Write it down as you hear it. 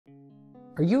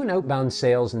Are you in outbound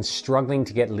sales and struggling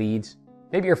to get leads?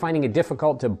 Maybe you're finding it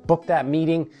difficult to book that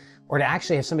meeting or to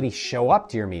actually have somebody show up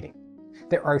to your meeting.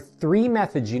 There are 3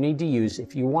 methods you need to use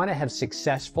if you want to have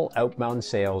successful outbound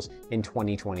sales in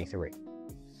 2023.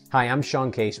 Hi, I'm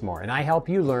Shawn Casemore, and I help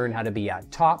you learn how to be a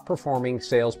top performing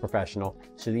sales professional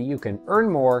so that you can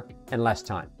earn more in less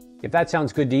time. If that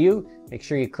sounds good to you, make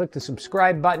sure you click the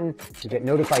subscribe button to get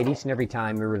notified each and every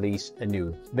time we release a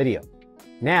new video.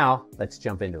 Now, let's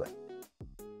jump into it.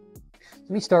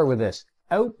 Let me start with this.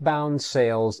 Outbound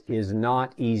sales is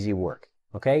not easy work,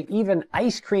 okay? Even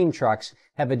ice cream trucks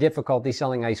have a difficulty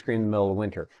selling ice cream in the middle of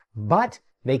winter, but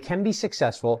they can be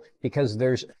successful because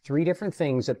there's 3 different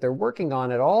things that they're working on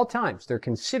at all times. They're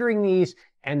considering these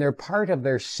and they're part of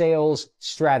their sales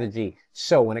strategy.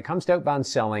 So when it comes to outbound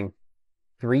selling,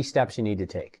 3 steps you need to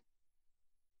take.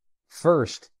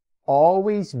 First,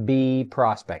 always be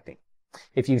prospecting.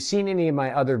 If you've seen any of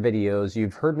my other videos,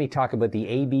 you've heard me talk about the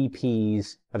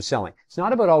ABPs of selling. It's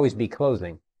not about always be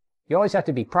closing. You always have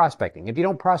to be prospecting. If you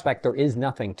don't prospect, there is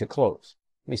nothing to close.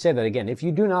 Let me say that again. If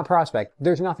you do not prospect,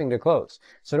 there's nothing to close.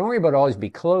 So don't worry about always be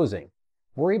closing.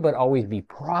 Worry about always be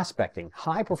prospecting.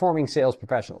 High-performing sales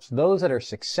professionals, those that are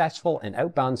successful in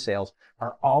outbound sales,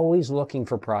 are always looking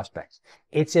for prospects.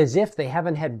 It's as if they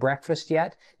haven't had breakfast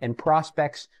yet, and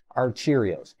prospects are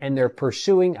Cheerios. And they're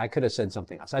pursuing, I could have said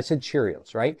something else. I said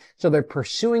Cheerios, right? So they're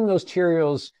pursuing those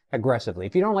Cheerios aggressively.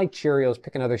 If you don't like Cheerios,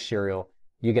 pick another cereal.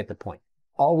 You get the point.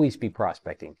 Always be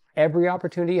prospecting. Every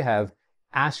opportunity you have,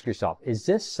 ask yourself, is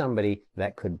this somebody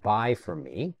that could buy from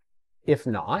me? If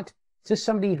not, is this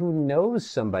somebody who knows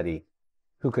somebody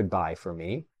who could buy from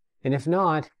me? And if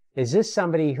not, is this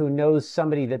somebody who knows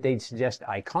somebody that they'd suggest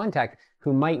I contact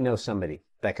who might know somebody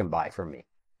that can buy from me?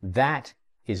 That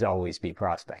is always be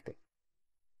prospecting.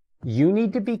 You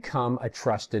need to become a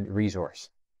trusted resource.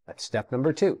 That's step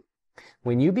number 2.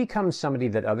 When you become somebody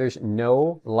that others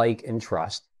know, like, and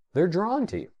trust, they're drawn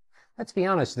to you. Let's be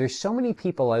honest, there's so many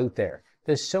people out there.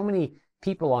 There's so many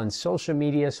people on social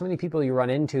media, so many people you run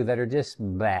into that are just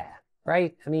blah,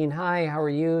 right? I mean, hi, how are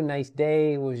you? Nice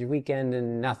day. What was your weekend?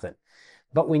 And nothing.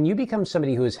 But when you become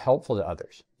somebody who is helpful to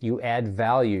others, you add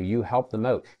value, you help them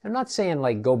out. I'm not saying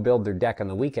like go build their deck on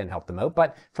the weekend, help them out,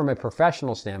 but from a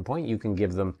professional standpoint, you can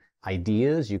give them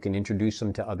ideas, you can introduce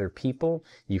them to other people,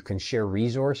 you can share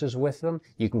resources with them,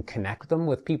 you can connect them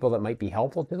with people that might be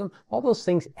helpful to them. All those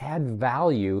things add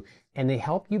value and they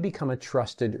help you become a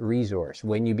trusted resource.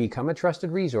 When you become a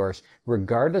trusted resource,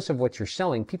 regardless of what you're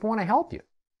selling, people want to help you.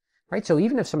 Right? So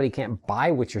even if somebody can't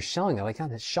buy what you're selling, they're like, oh,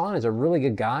 this Shawn is a really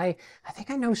good guy. I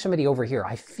think I know somebody over here.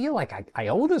 I feel like I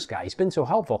owe this guy. He's been so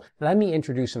helpful. Let me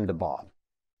introduce him to Bob.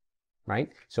 Right?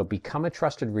 So become a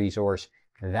trusted resource.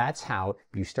 That's how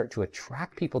you start to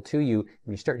attract people to you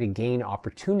and you start to gain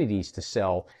opportunities to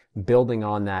sell, building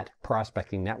on that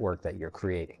prospecting network that you're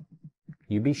creating.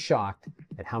 You'd be shocked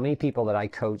at how many people that I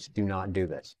coach do not do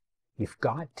this. You've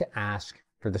got to ask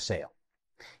for the sale.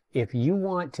 If you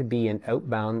want to be in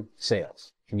outbound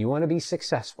sales and you want to be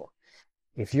successful,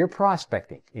 if you're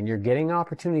prospecting and you're getting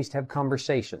opportunities to have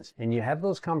conversations and you have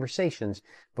those conversations,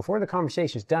 before the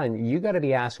conversation's done, you got to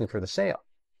be asking for the sale.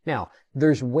 Now,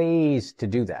 there's ways to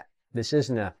do that. This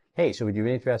isn't a, hey, so would you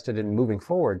be interested in moving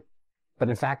forward? But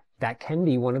in fact, that can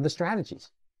be one of the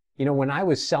strategies. You know, when I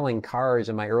was selling cars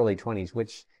in my early 20s,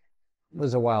 which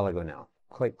was a while ago now,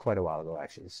 quite a while ago,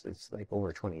 actually. It's like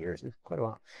over 20 years. It's quite a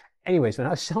while. Anyways, when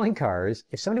I was selling cars,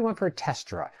 if somebody went for a test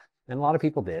drive, and a lot of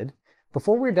people did,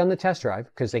 before we were done the test drive,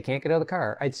 because they can't get out of the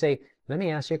car, I'd say, let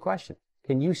me ask you a question.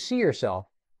 Can you see yourself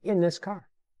in this car?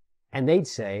 And they'd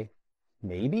say,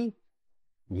 maybe,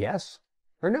 yes,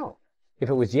 or no. If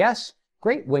it was yes,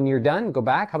 great. When you're done, go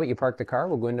back. How about you park the car?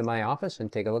 We'll go into my office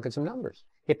and take a look at some numbers.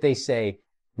 If they say,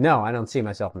 no, I don't see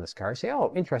myself in this car, say,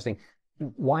 oh, interesting.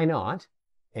 Why not?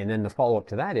 And then the follow-up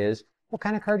to that is, what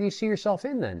kind of car do you see yourself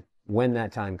in then when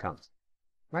that time comes,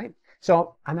 right?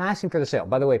 So I'm asking for the sale.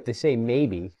 By the way, if they say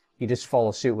maybe, you just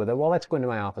follow suit with it. Well, let's go into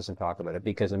my office and talk about it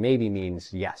because a maybe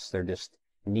means yes, they just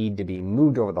need to be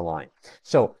moved over the line.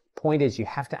 So point is you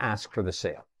have to ask for the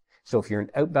sale. So if you're in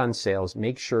outbound sales,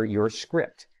 make sure your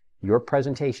script, your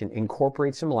presentation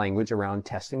incorporates some language around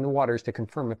testing the waters to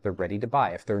confirm if they're ready to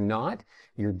buy. If they're not,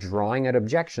 you're drawing out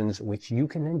objections, which you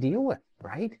can then deal with,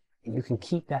 right? And you can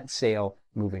keep that sale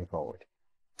moving forward.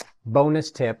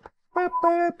 Bonus tip,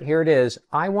 here it is.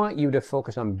 I want you to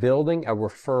focus on building a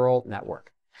referral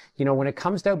network. You know, when it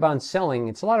comes to outbound selling,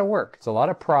 it's a lot of work. It's a lot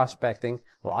of prospecting,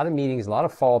 a lot of meetings, a lot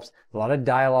of follow-ups, a lot of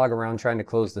dialogue around trying to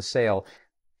close the sale.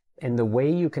 And the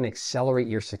way you can accelerate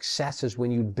your success is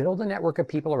when you build a network of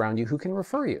people around you who can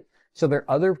refer you. So there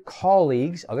are other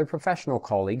colleagues, other professional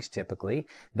colleagues typically,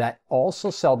 that also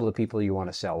sell to the people you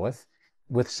want to sell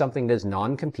with something that's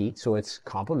non-compete, so it's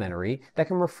complementary, that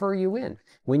can refer you in.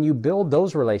 When you build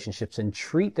those relationships and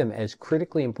treat them as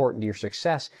critically important to your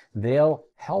success, they'll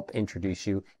help introduce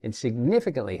you and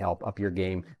significantly help up your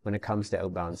game when it comes to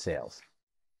outbound sales.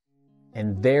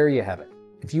 And there you have it.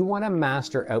 If you want to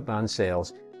master outbound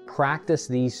sales, practice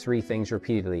these 3 things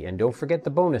repeatedly. And don't forget the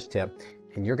bonus tip.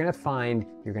 And you're going to find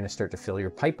you're going to start to fill your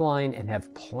pipeline and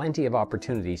have plenty of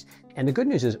opportunities. And the good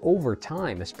news is over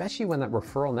time, especially when that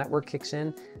referral network kicks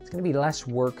in, it's going to be less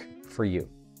work for you.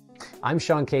 I'm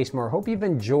Shawn Casemore. Hope you've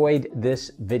enjoyed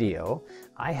this video.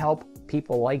 I help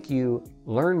people like you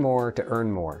learn more to earn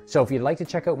more. So if you'd like to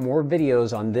check out more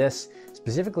videos on this,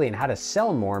 specifically on how to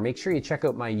sell more, make sure you check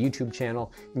out my YouTube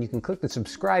channel, and you can click the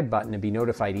subscribe button to be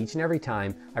notified each and every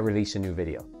time I release a new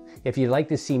video. If you'd like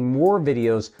to see more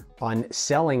videos on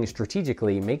selling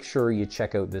strategically, make sure you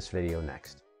check out this video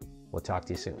next. We'll talk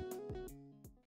to you soon.